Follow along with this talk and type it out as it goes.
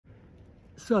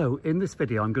So in this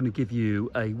video I'm going to give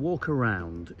you a walk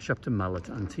around Shepton Mallet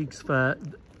Antiques Fair.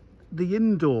 The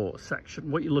indoor section,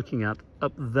 what you're looking at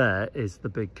up there is the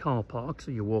big car park.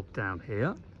 So you walk down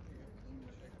here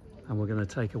and we're going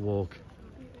to take a walk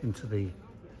into the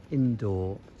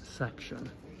indoor section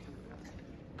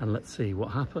and let's see what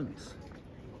happens.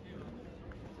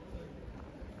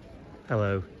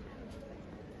 Hello.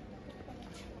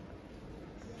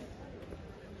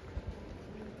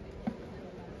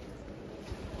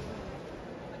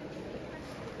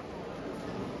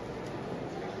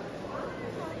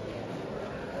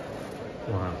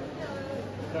 Wow.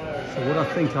 So what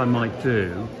I think I might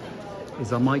do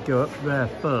is I might go up there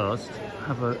first,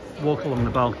 have a walk along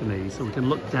the balcony so we can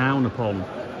look down upon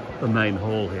the main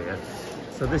hall here.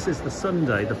 So this is the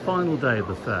Sunday, the final day of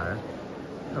the fair,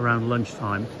 around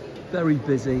lunchtime. Very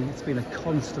busy, it's been a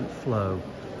constant flow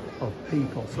of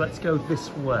people. So let's go this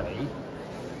way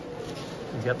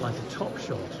and get like a top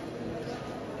shot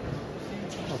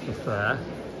of the fair.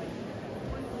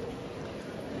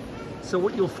 So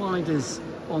what you'll find is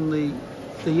on the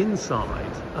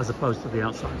inside, as opposed to the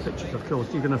outside pictures, of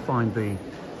course, you're going to find the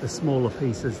smaller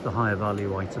pieces, the higher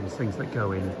value items, things that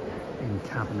go in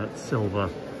cabinets, silver,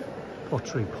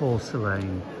 pottery,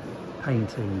 porcelain,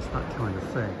 paintings, that kind of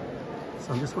thing.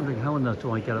 So I'm just wondering, how on earth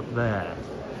do I get up there?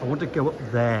 I want to go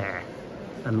up there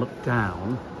and look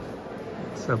down.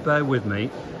 So bear with me.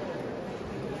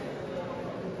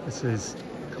 This is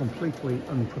completely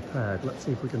unprepared. Let's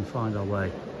see if we can find our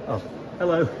way. Oh,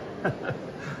 hello.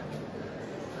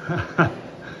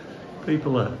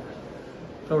 People are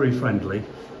very friendly.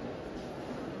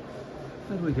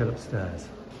 How do we get upstairs?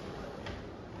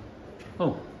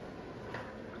 Oh.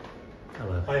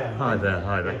 Hello. Hi there,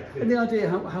 hi there. Any idea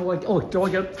how I... Oh, do I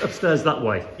get upstairs that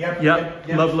way? Yeah.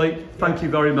 Lovely. Thank you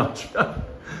very much. Trip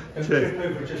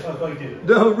over just like I did.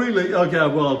 No, really? Okay,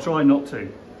 well, I'll try not to.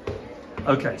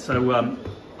 Okay, so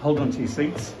hold on to your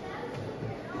seats.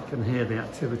 You can hear the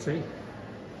activity.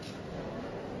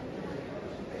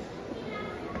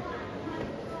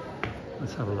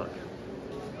 Let's have a look.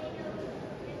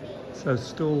 So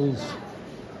stalls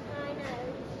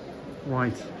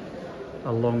right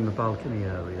along the balcony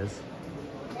areas.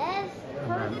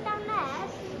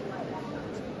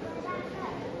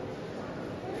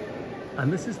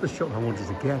 And this is the shot I wanted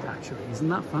to get, actually. Isn't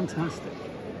that fantastic?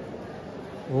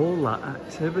 All that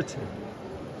activity,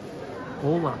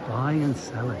 all that buying and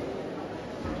selling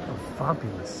of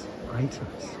fabulous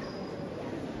items.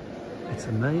 It's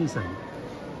amazing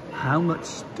how much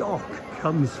stock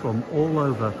comes from all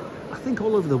over, I think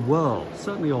all over the world,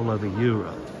 certainly all over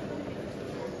Europe,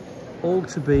 all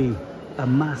to be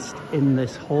amassed in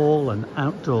this hall and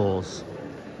outdoors,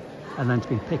 and then to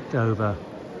be picked over,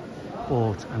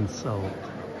 bought and sold.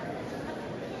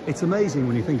 It's amazing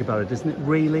when you think about it, isn't it,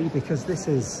 really? Because this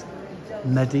is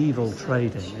medieval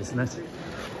trading, isn't it?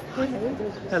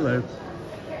 Hello.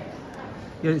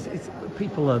 Yeah,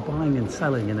 people are buying and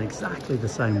selling in exactly the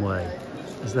same way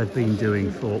as they've been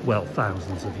doing for, well,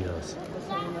 thousands of years,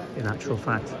 in actual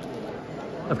fact.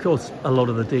 Of course, a lot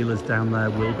of the dealers down there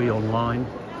will be online.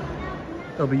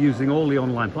 They'll be using all the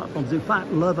online platforms. In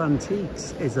fact, Love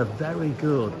Antiques is a very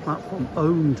good platform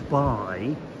owned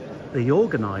by the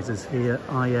organisers here,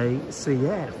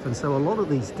 IACF. And so a lot of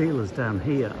these dealers down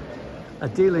here are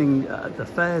dealing at the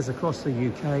fairs across the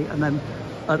UK, and then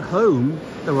at home,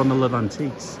 they're on the Love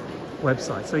Antiques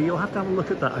website. So you'll have to have a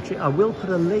look at that. Actually, I will put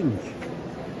a link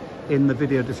in the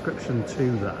video description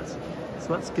to that.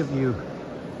 So let's give you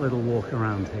a little walk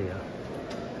around here.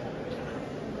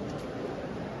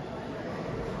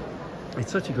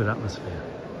 It's such a good atmosphere.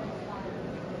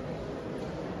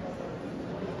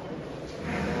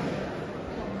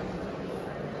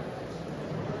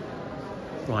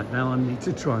 Right, now I need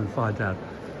to try and find out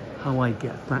how I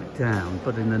get back down,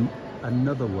 but in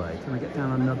another way. Can I get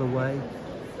down another way?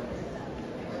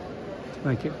 To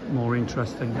make it more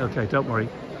interesting. Okay, don't worry.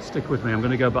 Stick with me. I'm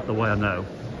going to go back the way I know.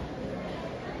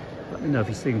 Let me know if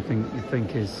you see anything that you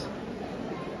think is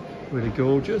really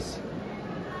gorgeous.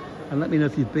 And let me know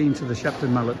if you've been to the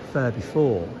Shepton Mallet Fair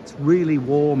before. It's really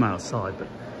warm outside, but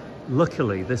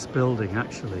luckily this building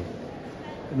actually,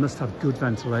 it must have good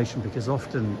ventilation, because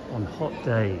often on hot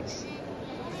days,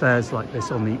 fairs like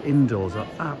this on the indoors are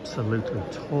absolutely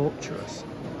torturous.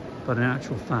 But in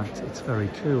actual fact, it's very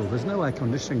cool. There's no air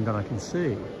conditioning that I can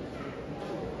see,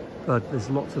 but there's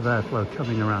lots of airflow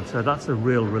coming around. So that's a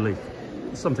real relief.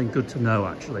 It's something good to know,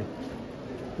 actually,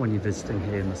 when you're visiting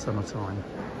here in the summertime.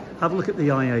 Have a look at the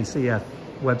IACF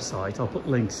website. I'll put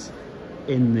links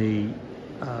in the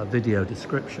video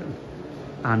description,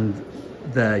 and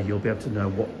there you'll be able to know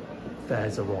what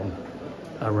fairs are on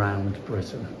around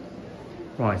Britain.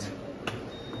 Right.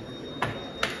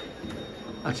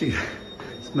 Actually,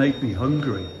 it's made me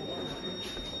hungry.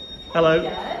 Hello.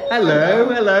 Hello,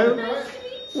 hello.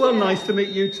 Well, nice to meet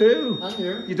you too. And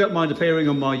you. You don't mind appearing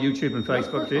on my YouTube and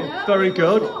Facebook, do you? Very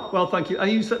good. Well, thank you. Are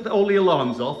you set all the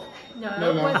alarms off?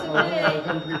 No, Wasn't me.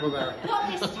 10 people there.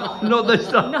 Not this time. Not this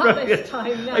time. Not this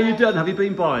time, no. Are you done? Have you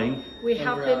been buying? We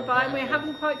have been buying. We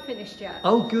haven't quite finished yet.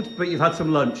 Oh, good. But you've had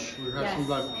some lunch. We've had some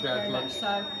lunch, very yeah, much lunch.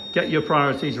 so. Get your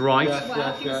priorities right. Yes. Well,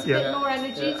 I can Yeah, split yeah. more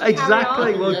energy to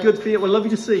Exactly. carry on. Well, good for you. Well,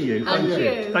 lovely to see you. And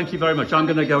you. Thank you very much. I'm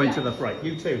going to go into the fray.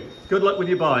 You too. Good luck with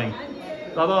your buying.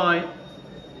 Bye-bye.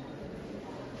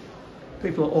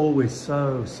 People are always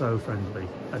so friendly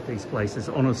at these places.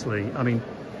 Honestly, I mean,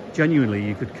 genuinely,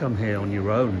 you could come here on your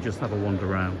own and just have a wander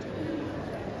around.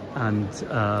 And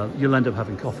you'll end up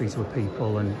having coffees with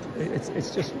people, and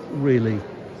it's just really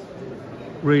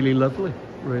lovely.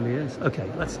 Really is. Okay,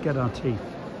 let's get our tea.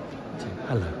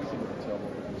 Hello.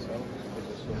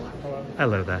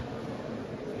 Hello there.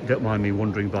 You don't mind me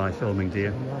wandering by filming, do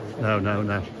you? No.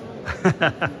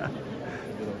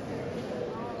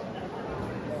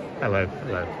 Hello.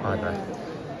 Hi there.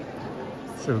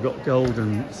 So we've got gold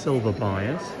and silver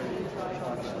buyers.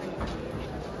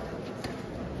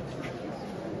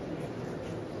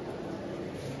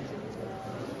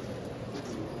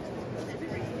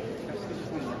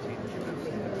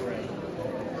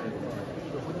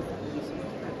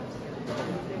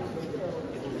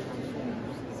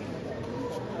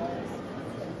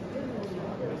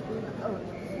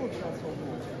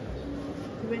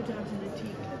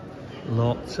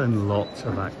 Lots and lots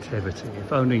of activity.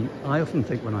 If only, I often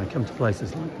think when I come to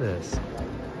places like this,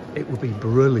 it would be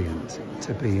brilliant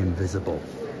to be invisible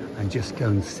and just go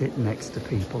and sit next to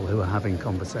people who are having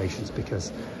conversations,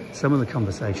 because some of the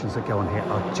conversations that go on here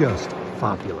are just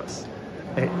fabulous.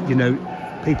 You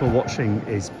know, people watching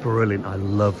is brilliant. I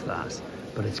love that.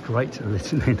 But it's great to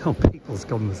listen in on people's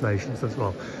conversations as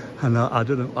well. And I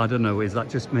don't know, is that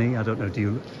just me? I don't know. Do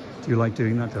you like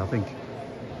doing that? I think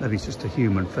maybe it's just a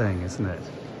human thing, isn't it?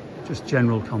 Just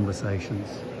general conversations.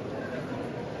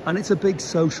 And it's a big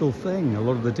social thing. A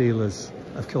lot of the dealers,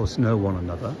 of course, know one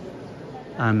another,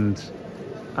 and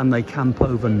they camp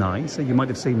overnight. So you might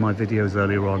have seen my videos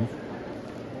earlier on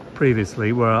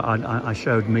previously where I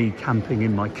showed me camping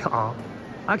in my car.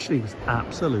 Actually, it was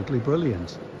absolutely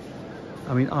brilliant.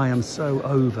 I mean, I am so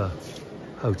over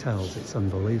hotels, it's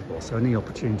unbelievable. So any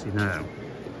opportunity now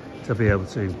to be able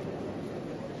to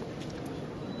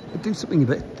do something a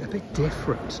bit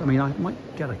different. I mean, I might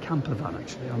get a camper van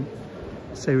actually. I'm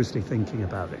seriously thinking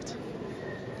about it.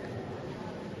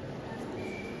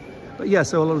 But yeah,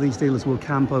 so a lot of these dealers will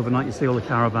camp overnight. You see all the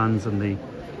caravans and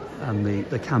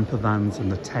the camper vans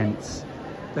and the tents.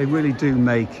 They really do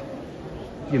make,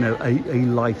 you know, a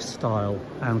lifestyle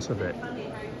out of it.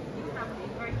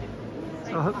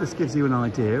 So I hope this gives you an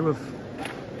idea of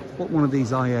what one of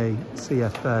these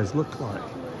IACF fairs look like.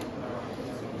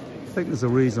 I think there's a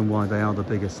reason why they are the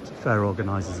biggest fair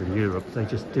organisers in Europe. They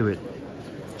just do it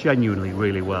genuinely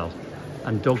really well.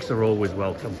 And dogs are always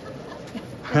welcome.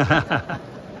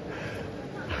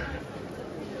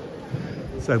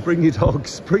 So bring your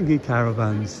dogs, bring your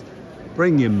caravans,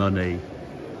 bring your money,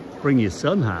 bring your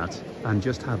sun hat, and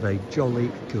just have a jolly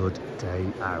good day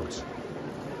out.